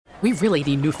We really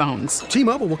need new phones.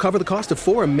 T-Mobile will cover the cost of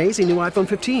 4 amazing new iPhone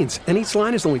 15s, and each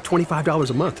line is only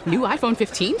 $25 a month. New iPhone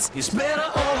 15s? It's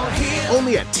better over here.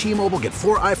 Only at T-Mobile, get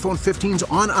 4 iPhone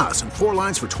 15s on us and 4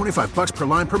 lines for $25 per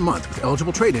line per month with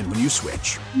eligible trade-in when you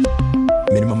switch.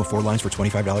 Minimum of 4 lines for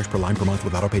 $25 per line per month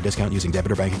with autopay discount using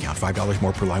debit or bank account. $5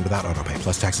 more per line without autopay,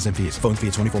 plus taxes and fees. Phone fee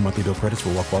at 24 monthly bill credits for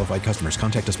well-qualified customers.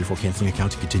 Contact us before canceling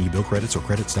account to continue bill credits or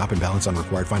credit stop and balance on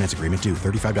required finance agreement due.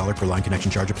 $35 per line connection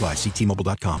charge applies. See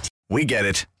T-Mobile.com. We get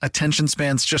it. Attention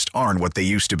spans just aren't what they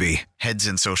used to be. Heads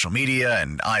in social media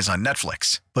and eyes on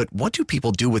Netflix. But what do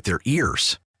people do with their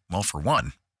ears? Well, for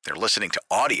one, they're listening to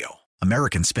audio.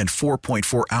 Americans spend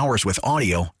 4.4 hours with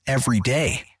audio every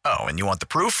day. Oh, and you want the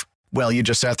proof? Well, you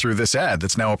just sat through this ad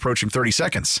that's now approaching 30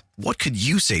 seconds. What could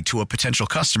you say to a potential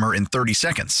customer in 30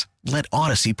 seconds? Let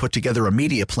Odyssey put together a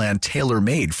media plan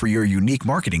tailor-made for your unique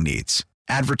marketing needs.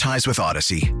 Advertise with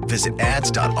Odyssey. Visit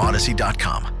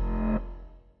ads.odyssey.com.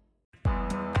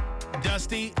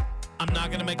 Dusty, I'm not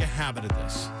going to make a habit of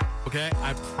this, okay?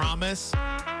 I promise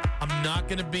I'm not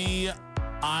going to be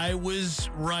I was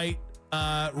right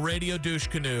radio douche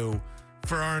canoe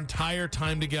for our entire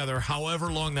time together,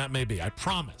 however long that may be. I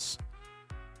promise.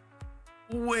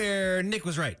 Where Nick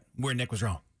was right, where Nick was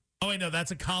wrong. Oh, wait, no, that's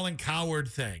a Colin Coward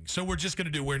thing. So we're just going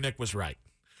to do where Nick was right.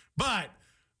 But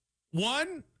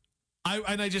one,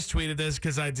 I just tweeted this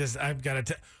because I've got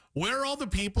to where are all the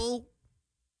people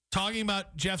talking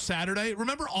about Jeff Saturday?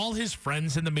 Remember all his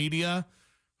friends in the media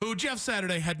who Jeff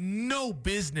Saturday had no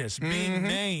business being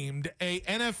named a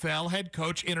NFL head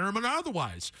coach, interim and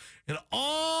otherwise. And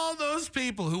all those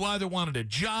people who either wanted a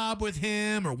job with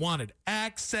him or wanted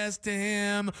access to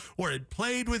him or had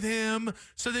played with him.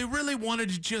 So they really wanted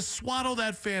to just swaddle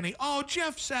that fanny. Oh,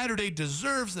 Jeff Saturday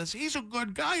deserves this. He's a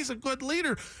good guy. He's a good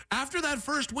leader. After that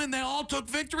first win, they all took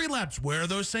victory laps. Where are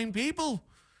those same people?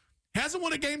 Hasn't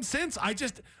won a game since. I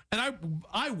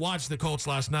watched the Colts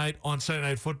last night on Sunday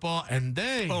Night Football, and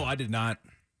they... Oh, I did not.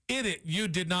 You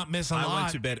did not miss a lot. I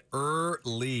went to bed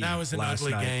early. That was an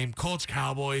ugly game. Colts,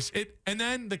 Cowboys. And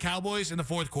then the Cowboys in the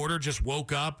fourth quarter just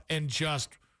woke up and just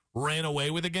ran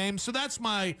away with the game. So that's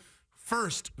my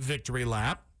first victory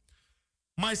lap.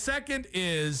 My second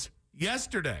is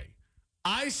yesterday.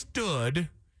 I stood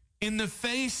in the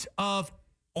face of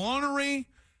ornery,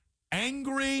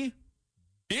 angry,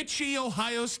 bitchy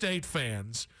Ohio State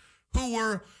fans who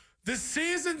were, the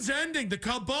season's ending. The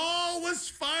cabal was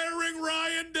firing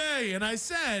Ryan Day. And I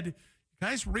said, you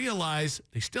guys realize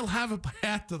they still have a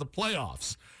path to the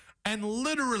playoffs. And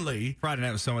literally. Friday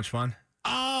night was so much fun.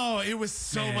 Oh, it was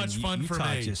so much fun for me.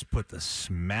 Utah just put the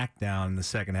smack down in the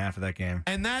second half of that game.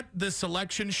 And the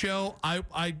selection show,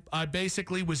 I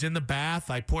basically was in the bath.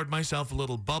 I poured myself a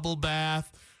little bubble bath.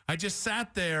 I just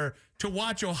sat there to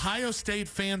watch Ohio State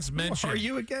fans mention. Are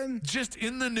you again? Just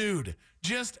in the nude.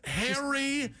 Just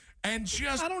hairy and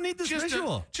just. I don't need this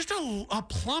visual. Just a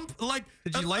plump, like.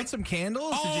 Did you light some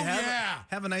candles? Oh, Did you yeah.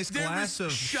 have a nice glass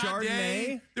of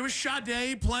Chardonnay? There was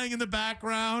Sade playing in the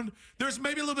background. There was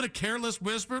maybe a little bit of Careless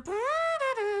Whisper.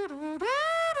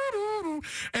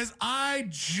 As I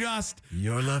just...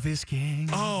 Your love is king.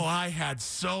 Oh, I had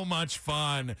so much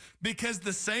fun because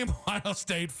the same Ohio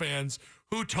State fans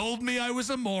who told me I was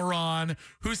a moron,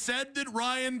 who said that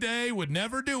Ryan Day would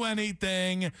never do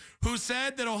anything, who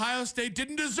said that Ohio State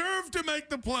didn't deserve to make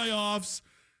the playoffs,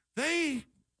 they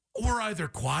were either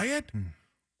quiet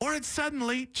or had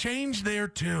suddenly changed their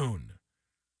tune.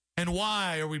 And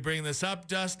why are we bringing this up,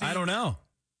 Dusty? I don't know.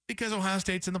 Because Ohio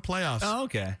State's in the playoffs. Oh,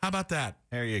 okay. How about that?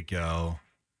 There you go.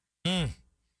 Are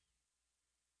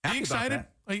you excited?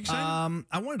 Are you excited?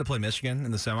 I wanted to play Michigan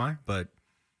in the semi, but...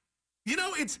 You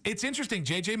know, it's interesting.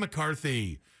 J.J.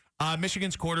 McCarthy,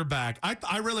 Michigan's quarterback,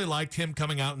 I really liked him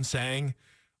coming out and saying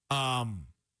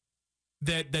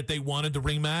that they wanted the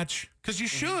rematch. Because you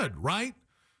should, right?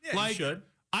 Yeah, you should.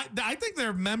 I think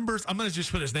their members, I'm going to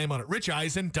just put his name on it. Rich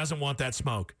Eisen doesn't want that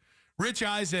smoke. Rich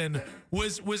Eisen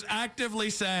was actively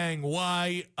saying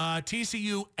why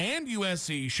TCU and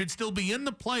USC should still be in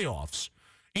the playoffs,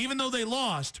 even though they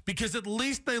lost, because at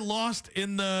least they lost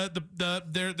in their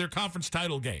conference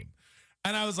title game.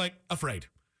 And I was like, afraid.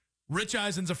 Rich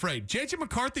Eisen's afraid. J.J.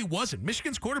 McCarthy wasn't.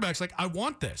 Michigan's quarterback's like, I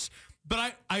want this.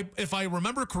 But if I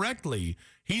remember correctly,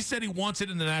 he said he wants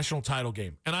it in the national title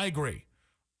game. And I agree.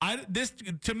 This,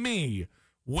 to me,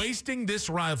 wasting this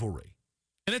rivalry,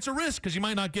 and it's a risk because you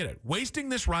might not get it. Wasting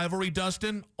this rivalry,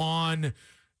 Dustin, on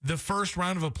the first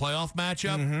round of a playoff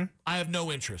matchup, I have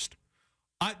no interest.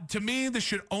 To me, this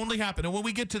should only happen. And when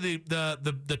we get to the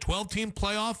 12-team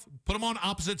playoff, put them on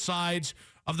opposite sides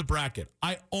of the bracket.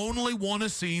 I only want to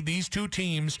see these two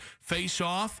teams face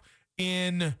off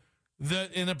in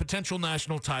a potential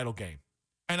national title game.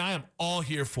 and I am all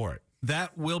here for it.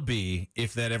 That will be,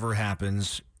 if that ever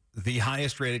happens, the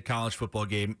highest rated college football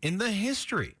game in the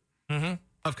history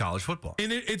of college football.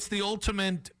 And it's the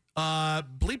ultimate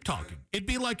bleep talking. It'd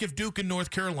be like if Duke and North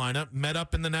Carolina met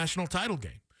up in the national title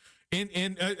game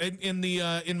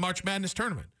in March Madness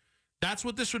tournament. That's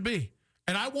what this would be.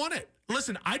 And I want it.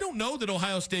 Listen, I don't know that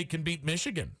Ohio State can beat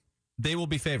Michigan. They will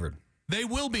be favored. They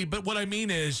will be, but what I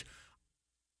mean is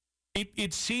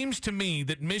it seems to me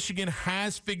that Michigan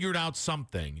has figured out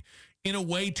something in a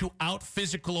way to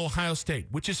out-physical Ohio State,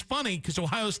 which is funny because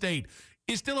Ohio State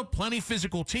is still a plenty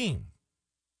physical team.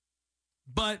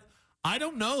 But I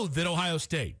don't know that Ohio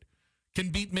State can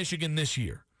beat Michigan this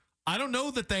year. I don't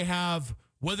know that they have,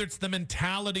 whether it's the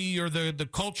mentality or the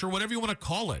culture, whatever you want to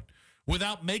call it,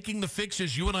 without making the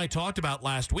fixes you and I talked about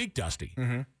last week, Dusty.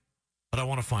 Mm-hmm. But I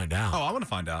want to find out. Oh, I want to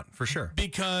find out for sure.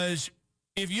 Because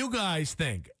if you guys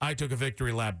think I took a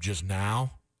victory lap just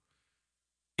now,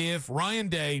 if Ryan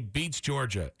Day beats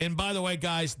Georgia, and by the way,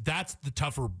 guys, that's the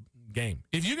tougher game.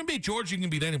 If you can beat Georgia, you can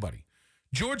beat anybody.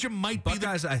 Georgia might be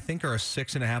Buckeyes, I think, are a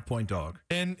 6.5 point dog.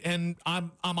 And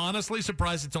I'm honestly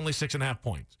surprised it's only 6.5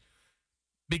 points.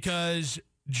 Because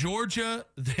Georgia,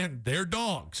 they're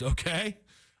dogs, okay?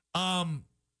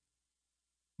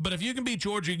 But if you can beat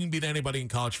Georgia, you can beat anybody in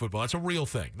college football. That's a real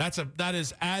thing. That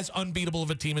is as unbeatable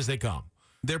of a team as they come.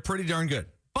 They're pretty darn good.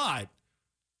 But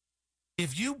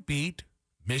if you beat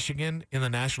Michigan in the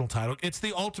national title, it's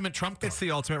the ultimate trump card. It's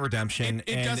the ultimate redemption.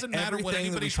 It doesn't matter what anything that we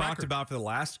anybody's talked record. about for the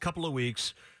last couple of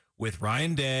weeks with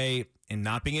Ryan Day and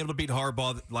not being able to beat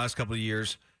Harbaugh the last couple of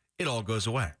years, it all goes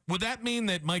away. Would that mean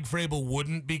that Mike Vrabel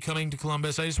wouldn't be coming to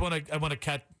Columbus? I want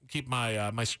to keep my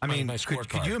my scorecard.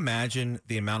 Could you imagine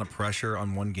the amount of pressure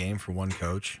on one game for one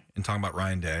coach and talking about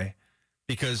Ryan Day?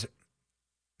 Because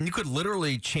you could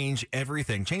literally change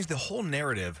everything, change the whole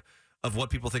narrative of what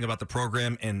people think about the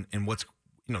program and what's,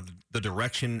 the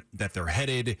direction that they're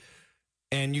headed.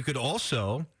 And you could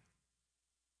also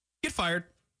get fired.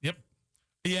 Yep.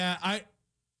 Yeah,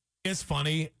 it's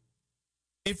funny.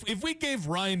 If we gave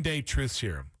Ryan Day truth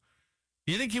serum,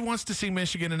 do you think he wants to see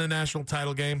Michigan in a national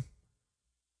title game?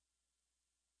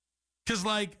 Because,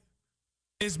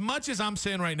 as much as I'm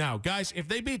saying right now, guys, if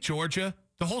they beat Georgia,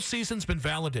 the whole season's been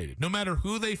validated, no matter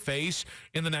who they face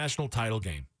in the national title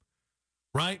game,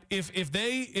 right? If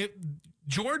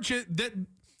Georgia, that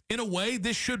in a way,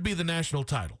 this should be the national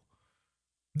title.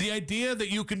 The idea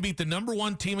that you can beat the number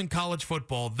one team in college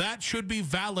football, that should be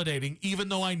validating, even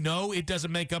though I know it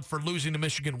doesn't make up for losing to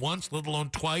Michigan once, let alone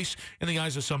twice, in the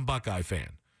eyes of some Buckeye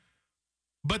fan.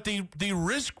 But the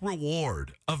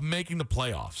risk-reward of making the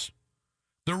playoffs,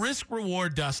 the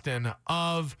risk-reward, Dustin,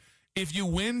 of if you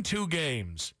win 2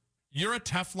 games, you're a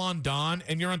Teflon Don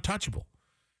and you're untouchable.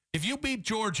 If you beat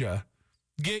Georgia,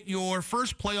 get your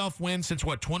first playoff win since,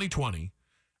 2020,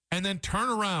 and then turn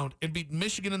around and beat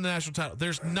Michigan in the national title,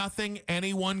 there's nothing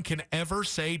anyone can ever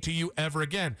say to you ever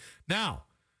again. Now,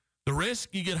 the risk,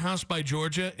 you get housed by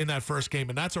Georgia in that first game,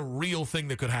 and that's a real thing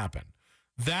that could happen.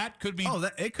 That could be...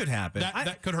 it could happen.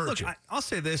 That could hurt you. I'll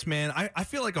say this, man. I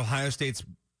feel like Ohio State's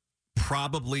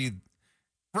probably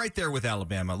right there with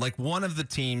Alabama, like one of the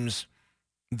teams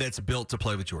that's built to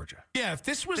play with Georgia. Yeah, if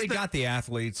this was They got the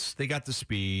athletes. They got the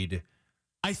speed.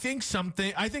 I think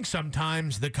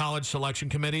sometimes the college selection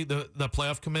committee, the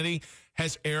playoff committee,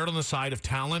 has erred on the side of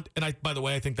talent. And by the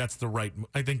way, I think that's the right.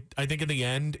 I think in the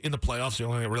end, in the playoffs, the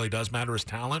only thing that really does matter is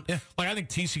talent. Yeah. I think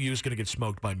TCU is going to get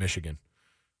smoked by Michigan.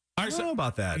 I don't know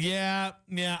about that. Yeah.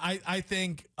 I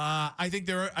think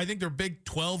they're Big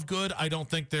 12 good. I don't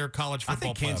think they're college football.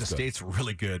 I think Kansas State's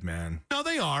really good, man. No,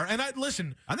 they are. And I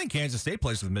think Kansas State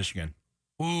plays with Michigan.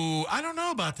 Ooh, I don't know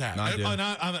about that. No, I do.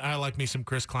 I like me some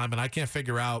Chris Kleiman. I can't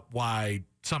figure out why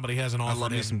somebody hasn't offered. I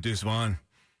love me some Deuce Vaughn.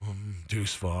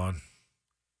 Deuce Vaughn.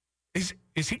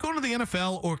 Is he going to the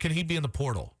NFL or can he be in the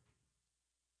portal?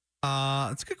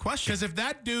 That's a good question. Because if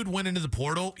that dude went into the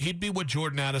portal, he'd be what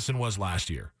Jordan Addison was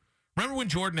last year. Remember when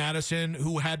Jordan Addison,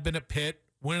 who had been at Pitt,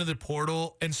 went into the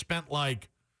portal and spent like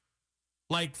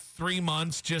 3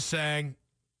 months just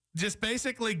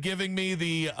basically giving me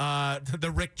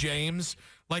the Rick James,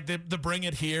 the bring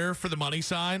it here for the money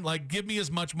sign. Give me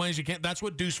as much money as you can. That's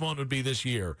what Deuce Vaughn would be this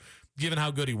year, given how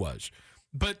good he was.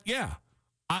 But yeah,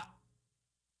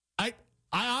 I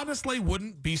honestly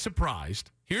wouldn't be surprised.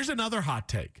 Here's another hot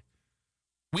take.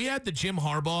 We had the Jim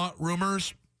Harbaugh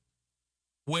rumors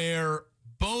where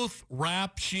both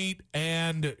Rap Sheet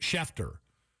and Schefter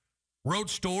wrote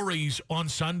stories on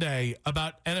Sunday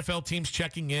about NFL teams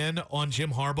checking in on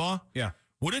Jim Harbaugh. Yeah.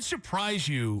 Would it surprise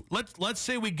you? Let's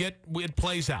say it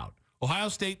plays out. Ohio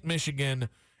State, Michigan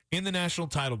in the national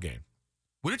title game.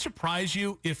 Would it surprise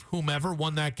you if whomever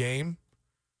won that game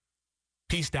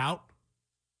pieced out.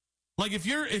 Like if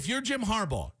you're Jim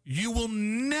Harbaugh, you will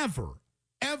never,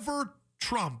 ever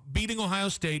trump beating Ohio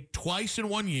State twice in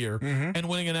 1 year and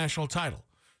winning a national title.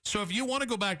 So if you want to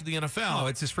go back to the NFL,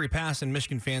 it's his free pass, and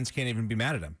Michigan fans can't even be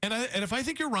mad at him. And if I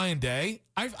think you're Ryan Day,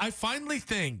 I finally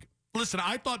think. Listen,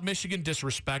 I thought Michigan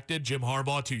disrespected Jim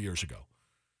Harbaugh 2 years ago.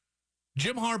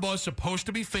 Jim Harbaugh is supposed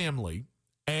to be family,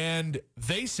 and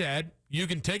they said you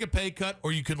can take a pay cut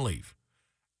or you can leave.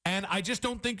 And I just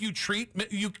don't think you treat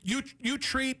you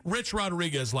treat Rich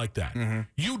Rodriguez like that.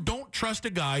 You don't trust a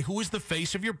guy who is the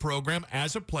face of your program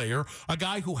as a player, a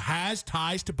guy who has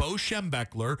ties to Bo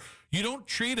Schembechler. You don't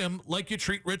treat him like you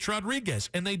treat Rich Rodriguez,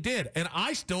 and they did. And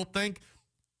I think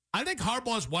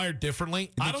Harbaugh's wired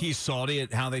differently. You think he's salty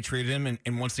at how they treated him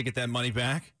and wants to get that money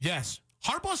back? Yes.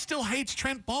 Harbaugh still hates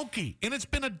Trent Baalke, and it's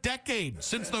been a decade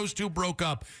since those two broke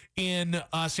up in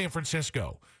San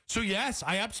Francisco. So, yes,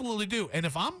 I absolutely do. And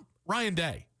if I'm Ryan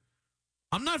Day,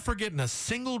 I'm not forgetting a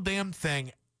single damn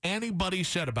thing anybody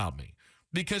said about me.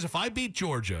 Because if I beat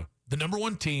Georgia, the number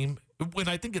one team, when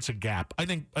I think it's a gap, I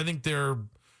think they're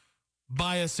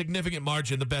by a significant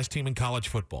margin the best team in college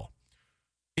football.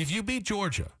 If you beat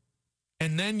Georgia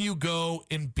and then you go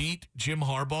and beat Jim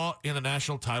Harbaugh in a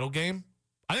national title game,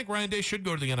 I think Ryan Day should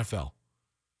go to the NFL.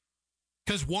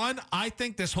 Because, one, I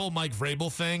think this whole Mike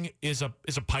Vrabel thing is a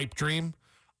pipe dream.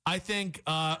 I think,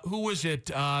 who was it?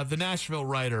 The Nashville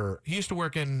writer. He used to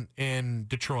work in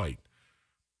Detroit.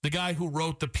 The guy who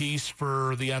wrote the piece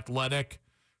for The Athletic.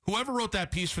 Whoever wrote that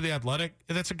piece for The Athletic,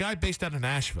 that's a guy based out of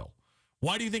Nashville.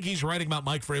 Why do you think he's writing about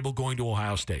Mike Vrabel going to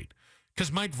Ohio State?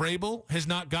 Because Mike Vrabel has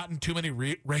not gotten too many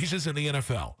raises in the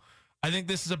NFL. I think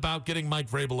this is about getting Mike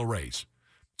Vrabel a raise.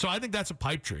 So I think that's a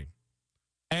pipe dream.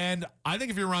 And I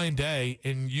think if you're Ryan Day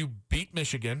and you beat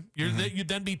Michigan, you'd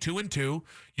then be 2-2.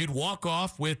 You'd walk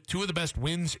off with two of the best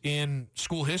wins in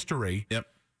school history. Yep.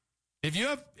 If you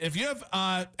have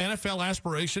NFL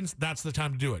aspirations, that's the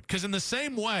time to do it. Because in the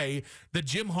same way that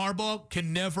Jim Harbaugh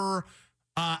can never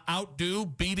outdo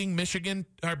beating Michigan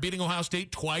or beating Ohio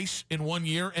State twice in 1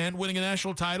 year and winning a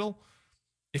national title,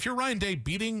 if you're Ryan Day,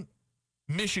 beating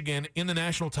Michigan in the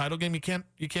national title game, you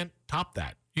can't top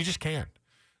that. You just can't.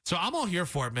 So I'm all here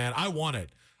for it, man. I want it.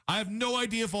 I have no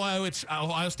idea if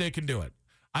Ohio State can do it.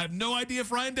 I have no idea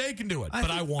if Ryan Day can do it,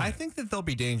 I want it. I think that they'll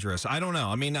be dangerous. I don't know.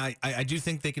 I mean, I do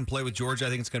think they can play with Georgia. I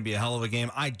think it's going to be a hell of a game.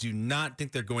 I do not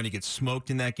think they're going to get smoked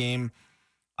in that game.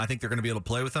 I think they're going to be able to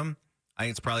play with them. I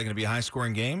think it's probably going to be a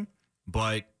high-scoring game.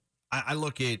 But I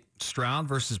look at Stroud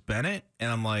versus Bennett,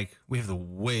 and I'm like, we have the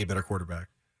way better quarterback.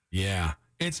 Yeah.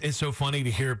 It's so funny to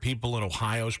hear people in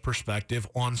Ohio's perspective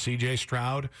on C.J.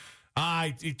 Stroud.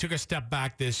 He took a step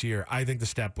back this year. I think the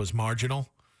step was marginal.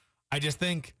 I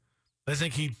think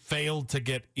he failed to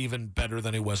get even better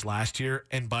than he was last year.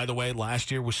 And by the way,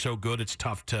 last year was so good, it's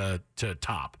tough to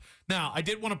top. Now, I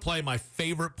did want to play my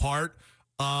favorite part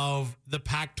of the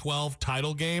Pac-12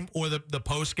 title game or the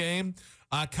post game.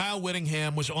 Kyle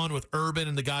Whittingham was on with Urban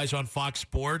and the guys on Fox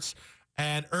Sports.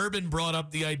 And Urban brought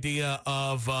up the idea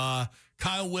of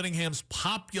Kyle Whittingham's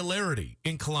popularity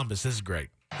in Columbus. This is great.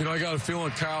 You know, I got a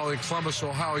feeling, Kyle, in Columbus,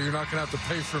 Ohio, you're not going to have to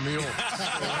pay for meals.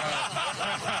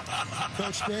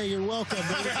 Coach Day, you're welcome.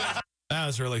 That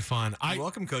was really fun. You're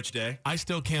welcome, Coach Day. I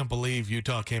still can't believe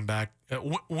Utah came back.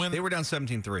 When they were down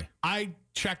 17-3. I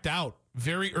checked out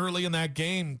very early in that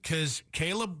game because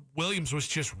Caleb Williams was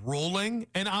just rolling.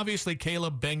 And obviously,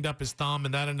 Caleb banged up his thumb,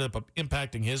 and that ended up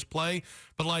impacting his play.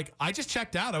 But, I just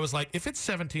checked out. I was like, if it's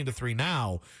 17-3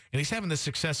 now, and he's having this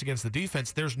success against the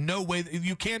defense, there's no way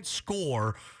you can't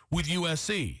score with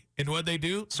USC. And what they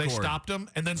do? They stopped them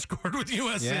and then scored with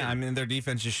USC. Yeah, I mean, their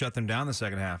defense just shut them down the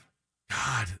second half.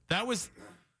 God, that was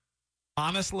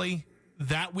honestly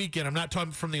that weekend. I'm not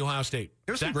talking from the Ohio State.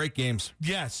 There were some great games.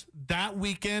 Yes, that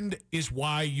weekend is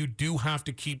why you do have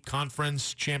to keep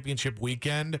conference championship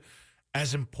weekend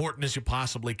as important as you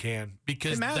possibly can,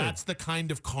 because that's the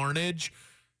kind of carnage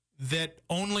that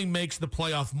only makes the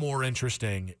playoff more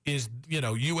interesting. Is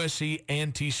USC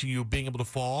and TCU being able to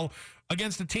fall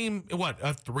against a team, a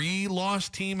 3-loss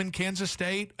team in Kansas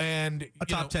State, and a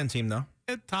top 10 team though.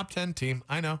 A top 10 team.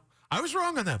 I know. I was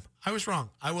wrong on them. I was wrong.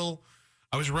 I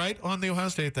was right on the Ohio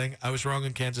State thing. I was wrong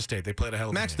in Kansas State. They played a hell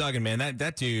of a game. Max Duggan, man,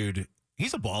 that dude,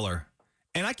 he's a baller.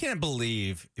 And I can't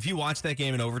believe, if you watch that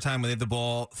game in overtime when they had the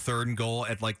ball 3rd and goal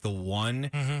at the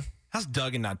 1, how's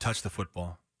Duggan not touched the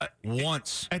football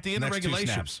once at the end of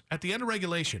regulation? At the end of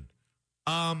regulation,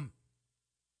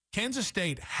 Kansas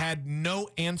State had no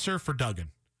answer for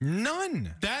Duggan.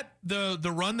 None. That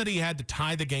the run that he had to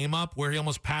tie the game up, where he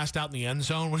almost passed out in the end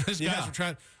zone when his guys were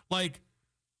trying.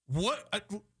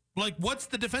 What's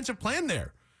the defensive plan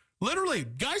there? Literally,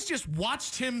 guys just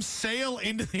watched him sail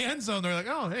into the end zone. They're like,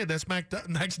 oh, hey, that's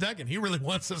Max Duggan. He really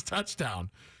wants this touchdown.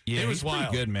 Yeah, it was he's wild.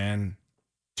 pretty good, man.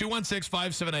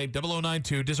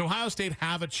 216-578-0092. Does Ohio State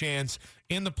have a chance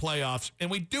in the playoffs?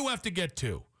 And we do have to get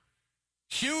to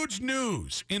huge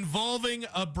news involving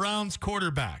a Browns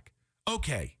quarterback.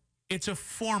 Okay, it's a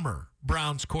former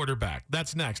Browns quarterback.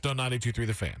 That's next on 92.3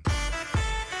 The Fan.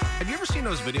 Have you ever seen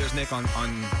those videos, Nick, on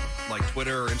like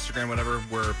Twitter or Instagram, whatever,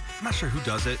 where I'm not sure who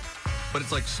does it, but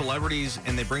it's like celebrities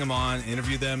and they bring them on,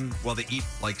 interview them while they eat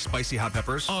like spicy hot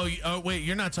peppers? Oh, wait,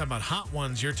 you're not talking about hot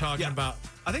ones. You're talking about...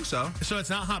 I think so. So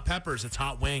it's not hot peppers, it's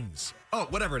hot wings. Oh,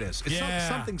 whatever it is. It's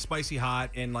something spicy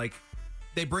hot, and like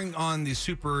they bring on these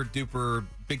super duper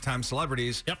big time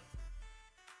celebrities. Yep.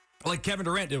 Like Kevin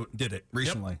Durant did it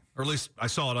recently, or at least I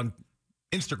saw it on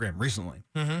Instagram recently.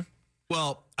 Mm-hmm.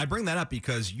 Well, I bring that up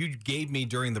because you gave me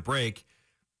during the break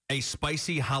a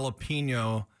spicy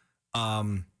jalapeno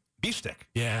beef stick.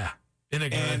 Yeah. Isn't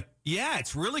it good? And yeah,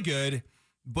 it's really good.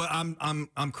 But I'm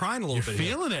crying a little bit.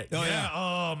 You're feeling it. Oh, yeah.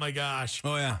 Oh, my gosh.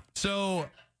 Oh, yeah. So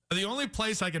the only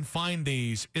place I can find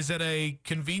these is at a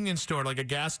convenience store, like a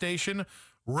gas station,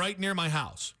 right near my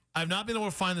house. I've not been able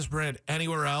to find this brand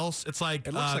anywhere else. It's like,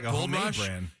 it looks like a Gold homemade Rush.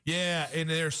 brand. Yeah, and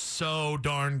they're so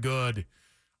darn good.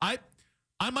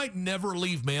 I might never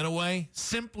leave Manaway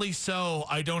simply so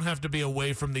I don't have to be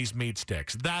away from these meat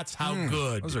sticks. That's how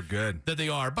good. Those are good. That they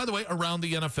are. By the way, around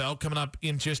the NFL coming up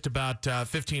in just about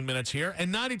 15 minutes here.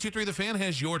 And 92.3 The Fan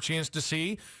has your chance to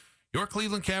see your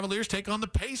Cleveland Cavaliers take on the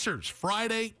Pacers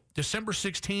Friday, December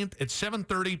 16th at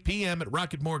 7:30 p.m. at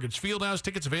Rocket Mortgage Fieldhouse.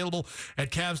 Tickets available at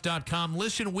Cavs.com.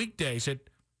 Listen weekdays at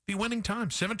the winning time,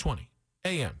 7:20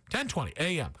 a.m., 10:20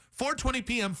 a.m., 4:20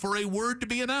 p.m. for a word to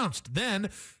be announced. Then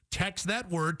text that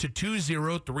word to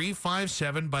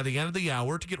 20357 by the end of the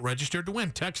hour to get registered to win.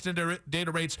 Text and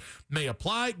data rates may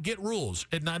apply. Get rules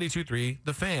at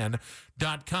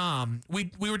 923thefan.com. We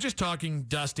were just talking,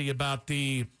 Dusty, about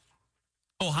the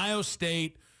Ohio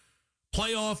State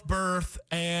playoff berth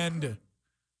and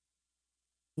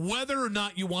whether or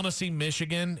not you want to see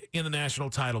Michigan in the national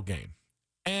title game.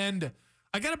 And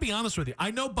I got to be honest with you.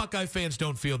 I know Buckeye fans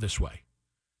don't feel this way.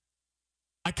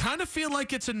 I kind of feel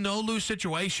like it's a no-lose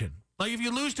situation. Like if you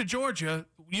lose to Georgia,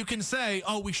 you can say,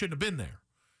 oh, we shouldn't have been there,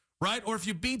 right? Or if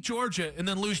you beat Georgia and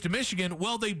then lose to Michigan,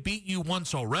 well, they beat you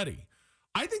once already.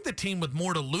 I think the team with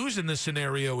more to lose in this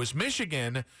scenario is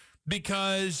Michigan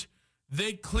because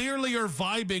they clearly are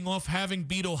vibing off having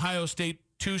beat Ohio State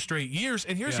 2 straight years.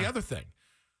 And here's the other thing.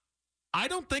 I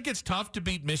don't think it's tough to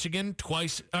beat Michigan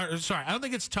twice. I don't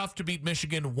think it's tough to beat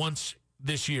Michigan once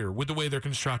this year with the way they're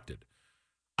constructed.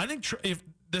 I think if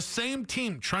the same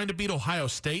team trying to beat Ohio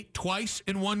State twice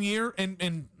in 1 year,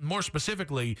 and more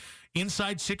specifically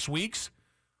inside 6 weeks,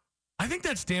 I think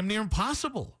that's damn near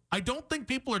impossible. I don't think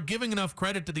people are giving enough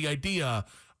credit to the idea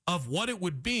of what it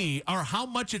would be or how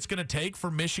much it's going to take for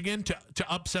Michigan to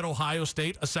upset Ohio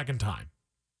State a second time.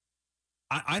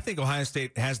 I think Ohio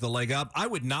State has the leg up. I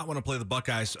would not want to play the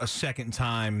Buckeyes a second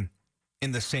time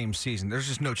in the same season. There's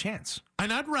just no chance.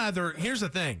 And I'd rather, here's the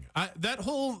thing, I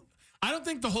don't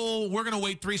think the whole we're going to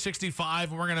wait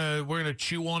 365 and we're going to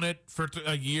chew on it for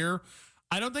a year.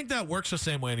 I don't think that works the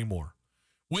same way anymore.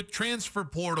 With transfer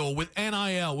portal, with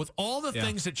NIL, with all the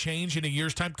things that change in a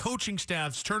year's time, coaching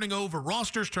staffs turning over,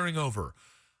 rosters turning over.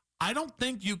 I don't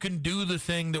think you can do the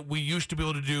thing that we used to be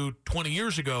able to do 20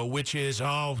 years ago, which is,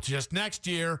 just next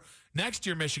year,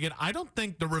 Michigan. I don't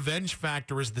think the revenge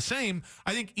factor is the same.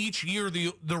 I think each year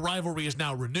the rivalry is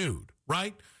now renewed,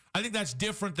 right? I think that's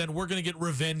different than we're going to get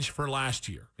revenge for last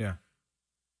year. Yeah.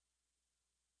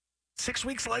 6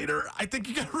 weeks later, I think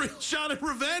you got a real shot at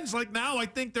revenge. Like now, I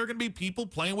think there are going to be people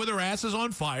playing with their asses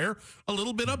on fire, a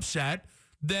little bit upset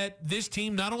that this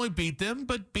team not only beat them,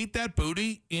 but beat that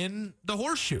booty in the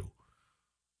horseshoe.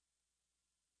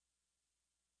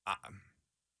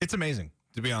 It's amazing,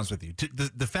 to be honest with you.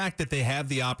 The fact that they have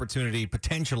the opportunity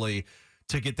potentially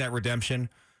to get that redemption.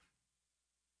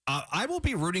 I will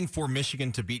be rooting for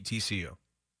Michigan to beat TCU.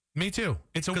 Me too.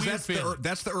 It's a weird feeling.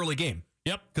 That's the early game.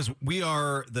 Yep. Because we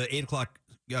are the 8 o'clock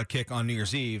kick on New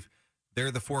Year's Eve. They're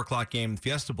the 4 o'clock game,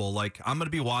 Fiesta Bowl. Like, I'm going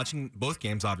to be watching both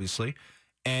games, obviously,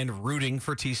 and rooting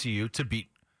for TCU to beat,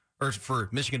 or for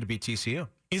Michigan to beat TCU.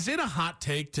 Is it a hot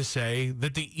take to say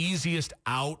that the easiest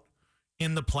out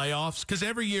in the playoffs? Because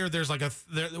every year there's like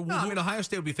Ohio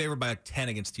State would be favored by like 10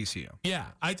 against TCU. Yeah,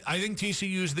 I think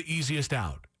TCU is the easiest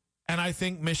out. And I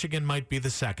think Michigan might be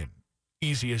the second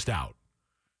easiest out.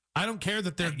 I don't care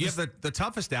that they're... You have the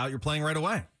toughest out. You're playing right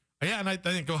away. Yeah, and I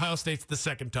think Ohio State's the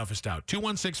second toughest out.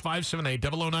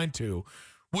 216-578-0092.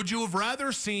 Would you have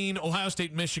rather seen Ohio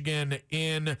State, Michigan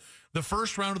in the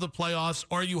first round of the playoffs?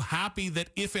 Or are you happy that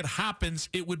if it happens,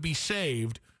 it would be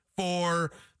saved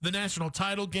for the national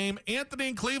title game? Anthony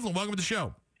in Cleveland, welcome to the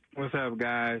show. What's up,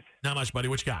 guys? Not much, buddy.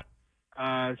 What you got?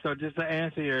 So just to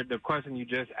answer the question you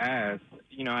just asked,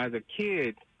 as a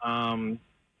kid,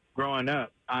 growing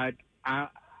up, I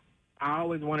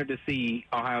always wanted to see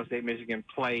Ohio State, Michigan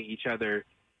play each other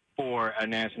for a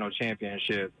national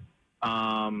championship.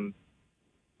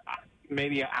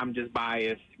 Maybe I'm just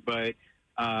biased, but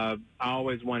I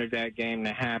always wanted that game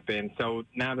to happen. So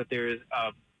now that there is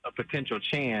a potential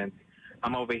chance,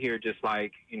 I'm over here just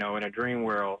like, in a dream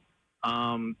world.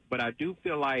 But I do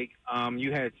feel like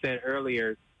you had said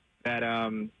earlier that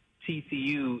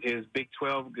TCU is Big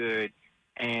 12 good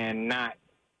and not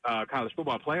college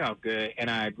football playoff good, and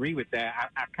I agree with that.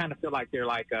 I kind of feel like they're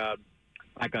like a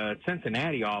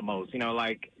Cincinnati almost.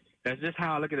 Like that's just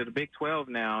how I look at the Big 12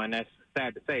 now, and that's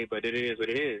sad to say, but it is what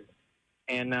it is.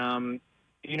 And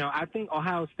I think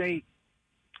Ohio State,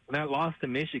 that loss to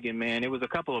Michigan, man, it was a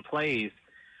couple of plays.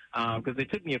 Because it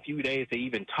took me a few days to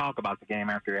even talk about the game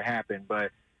after it happened.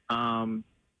 But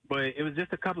it was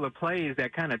just a couple of plays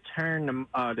that kind of turned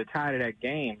the tide of that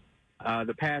game.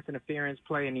 The pass interference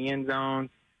play in the end zone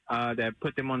that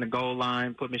put them on the goal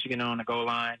line, put Michigan on the goal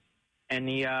line. And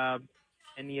the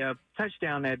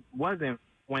touchdown that wasn't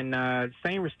when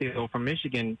Sainristil from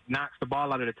Michigan knocks the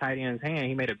ball out of the tight end's hand.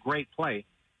 He made a great play.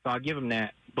 So I'll give him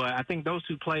that. But I think those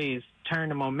two plays turned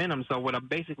the momentum. So what I'm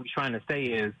basically trying to say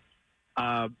is,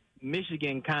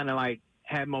 Michigan kind of like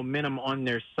had momentum on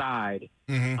their side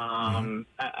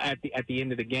at the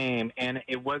end of the game, and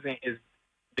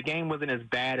the game wasn't as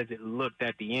bad as it looked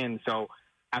at the end. So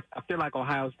I feel like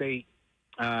Ohio State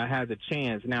has a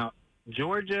chance. Now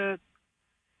Georgia,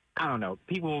 I don't know.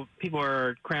 People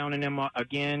are crowning them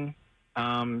again.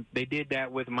 They did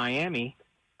that with Miami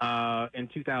in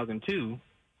 2002,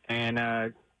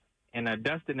 and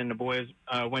Dustin and the boys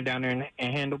went down there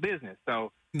and handled business.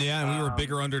 So. Yeah, and we were a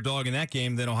bigger underdog in that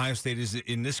game than Ohio State is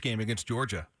in this game against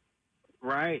Georgia.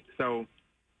 Right. So,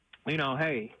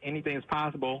 hey, anything's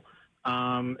possible.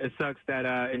 It sucks that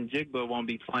Njigba won't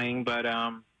be playing, but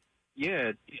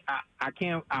yeah, I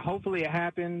can't. Hopefully, it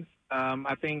happens.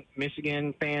 I think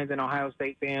Michigan fans and Ohio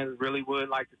State fans really would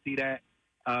like to see that.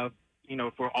 For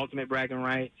ultimate bragging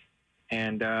rights,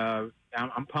 and I'm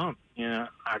pumped. I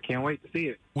can't wait to see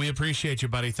it. We appreciate you,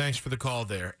 buddy. Thanks for the call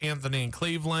there, Anthony in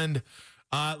Cleveland.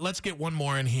 Let's get one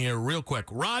more in here real quick.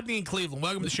 Rodney in Cleveland,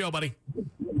 welcome to the show, buddy.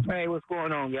 Hey, what's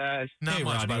going on, guys? Not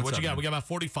much, buddy. What you got? We got about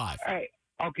 45. Hey,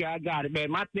 okay, I got it, man.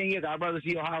 My thing is I'd rather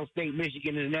see Ohio State,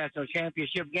 Michigan in the national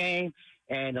championship game.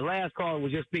 And the last caller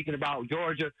was just speaking about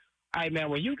Georgia. Hey, man,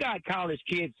 when you got college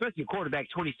kids, especially a quarterback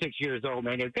 26 years old,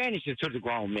 man, the advantage is to the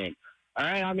grown men. All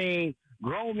right? I mean,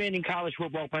 grown men in college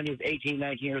football playing 18,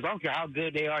 19 years. I don't care how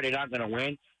good they are, they're not going to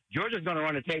win. Georgia's going to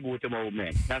run the table with them old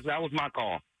men. That was my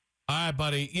call. All right,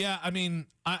 buddy. Yeah, I mean,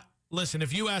 listen,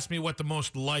 if you ask me what the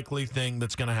most likely thing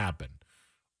that's going to happen,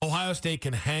 Ohio State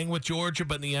can hang with Georgia,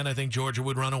 but in the end, I think Georgia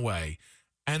would run away.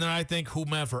 And then I think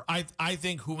I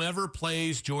think whomever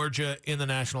plays Georgia in the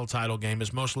national title game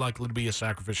is most likely to be a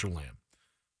sacrificial lamb.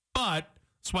 But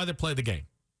that's why they play the game.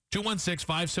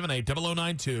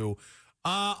 216-578-0092.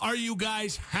 Are you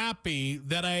guys happy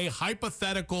that a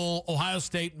hypothetical Ohio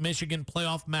State-Michigan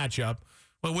playoff matchup,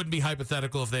 well, it wouldn't be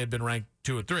hypothetical if they had been ranked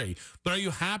 2 or 3. But are you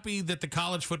happy that the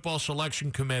College Football Selection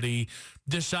Committee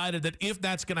decided that if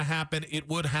that's going to happen, it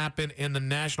would happen in the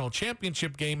national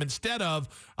championship game instead of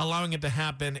allowing it to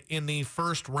happen in the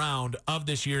first round of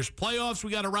this year's playoffs? We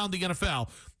got Around the NFL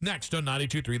next on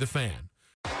 92.3 The Fan.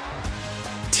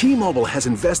 T-Mobile has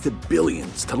invested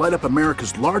billions to light up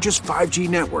America's largest 5G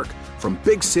network, from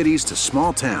big cities to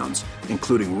small towns,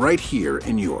 including right here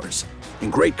in yours.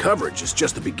 And great coverage is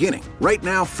just the beginning. Right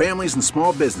now, families and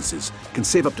small businesses can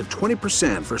save up to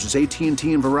 20% versus AT&T and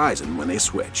Verizon when they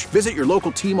switch. Visit your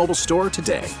local T-Mobile store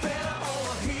today.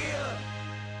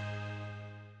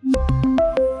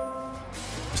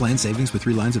 Plan savings with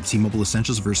 3 lines of T-Mobile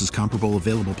Essentials versus comparable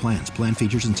available plans. Plan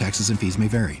features and taxes and fees may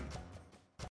vary.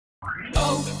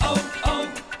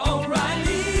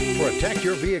 Protect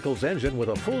your vehicle's engine with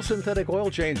a full synthetic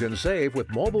oil change and save with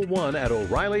Mobil 1 at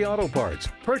O'Reilly Auto Parts.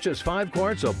 Purchase 5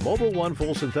 quarts of Mobil 1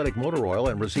 full synthetic motor oil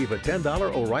and receive a $10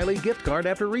 O'Reilly gift card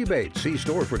after rebate. See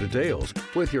store for details.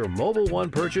 With your Mobil 1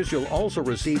 purchase, you'll also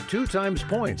receive 2 times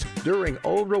points during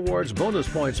O Rewards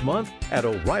Bonus Points Month at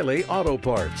O'Reilly Auto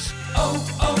Parts.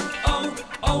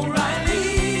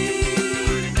 O'Reilly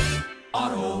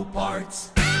Auto Parts.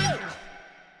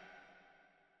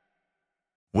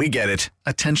 We get it.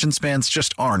 Attention spans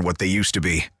just aren't what they used to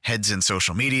be. Heads in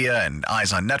social media and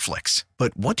eyes on Netflix.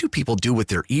 But what do people do with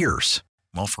their ears?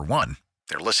 Well, for one,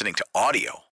 They're listening to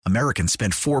audio. Americans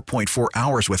spend 4.4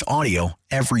 hours with audio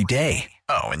every day.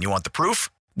 Oh, and you want the proof?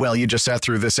 Well, you just sat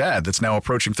through this ad that's now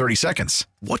approaching 30 seconds.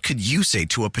 What could you say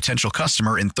to a potential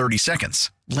customer in 30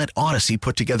 seconds? Let Odyssey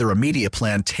put together a media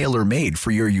plan tailor-made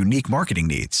for your unique marketing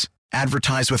needs.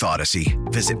 Advertise with Odyssey.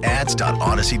 Visit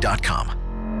ads.odyssey.com.